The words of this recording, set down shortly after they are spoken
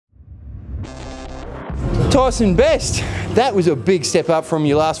Tysinn Best, that was a big step up from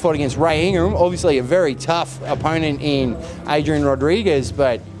your last fight against Ray Ingram. Obviously a very tough opponent in Adrian Rodriguez,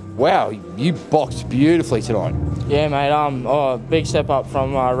 but wow, you boxed beautifully tonight. Yeah, mate. Big step up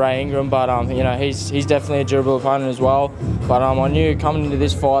from Ray Ingram, but you know, he's definitely a durable opponent as well. But I knew coming into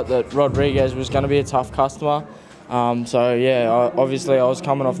this fight that Rodriguez was going to be a tough customer. So yeah, obviously I was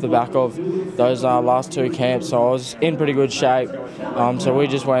coming off the back of those last two camps, so I was in pretty good shape. So we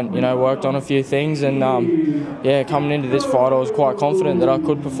just went, you know, worked on a few things, and yeah, coming into this fight I was quite confident that I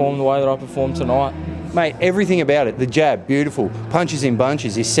could perform the way that I performed tonight. Mate, everything about it, the jab, beautiful, punches in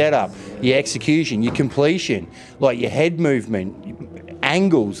bunches, your setup, your execution, your completion, like your head movement,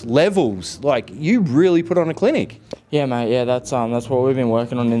 angles, levels, like you really put on a clinic. Yeah, mate, yeah, that's what we've been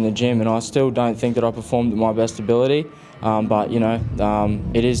working on in the gym, and I still don't think that I performed at my best ability. But you know,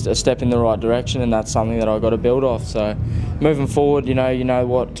 it is a step in the right direction, and that's something that I've got to build off. So moving forward, you know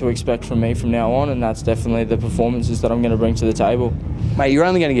what to expect from me from now on, and that's definitely the performances that I'm going to bring to the table. Mate, you're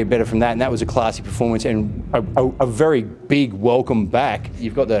only going to get better from that, and that was a classy performance and a very big welcome back.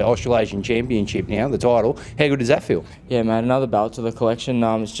 You've got the Australasian Championship now, the title. How good does that feel? Yeah, mate, another belt to the collection.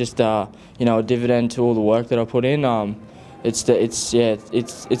 It's just you know, a dividend to all the work that I put in. It's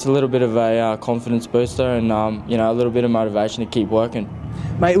a little bit of a confidence booster, and you know, a little bit of motivation to keep working.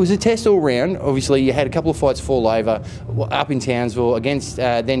 Mate, it was a test all round. Obviously, you had a couple of fights fall over up in Townsville against,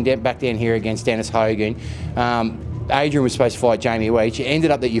 then back down here against Dennis Hogan. Adrian was supposed to fight Jamie Weech. It ended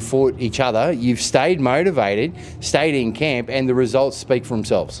up that you fought each other. You've stayed motivated, stayed in camp, and the results speak for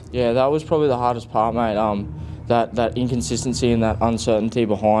themselves. Yeah, that was probably the hardest part, mate. That inconsistency and that uncertainty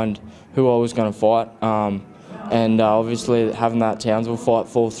behind who I was going to fight. And obviously having that Townsville fight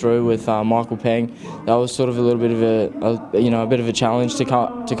fall through with Michael Peng, that was sort of a little bit of a bit of a challenge to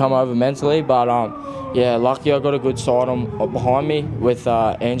come over mentally. But yeah, lucky I got a good side behind me with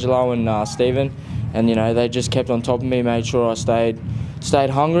Angelo and Stephen, and you know, they just kept on top of me, made sure I stayed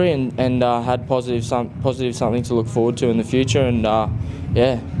hungry and had positive something to look forward to in the future. And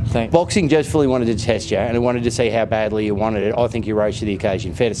yeah, thanks. Boxing just fully wanted to test you, and it wanted to see how badly you wanted it. I think you rose to the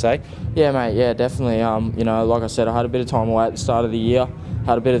occasion. Fair to say? Yeah, mate. Yeah, definitely. You know, like I said, I had a bit of time away at the start of the year.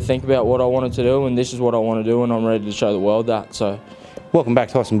 Had a bit of think about what I wanted to do, and this is what I want to do, and I'm ready to show the world that. So, welcome back,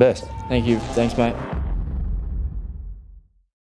 Tysinn Best. Thank you. Thanks, mate.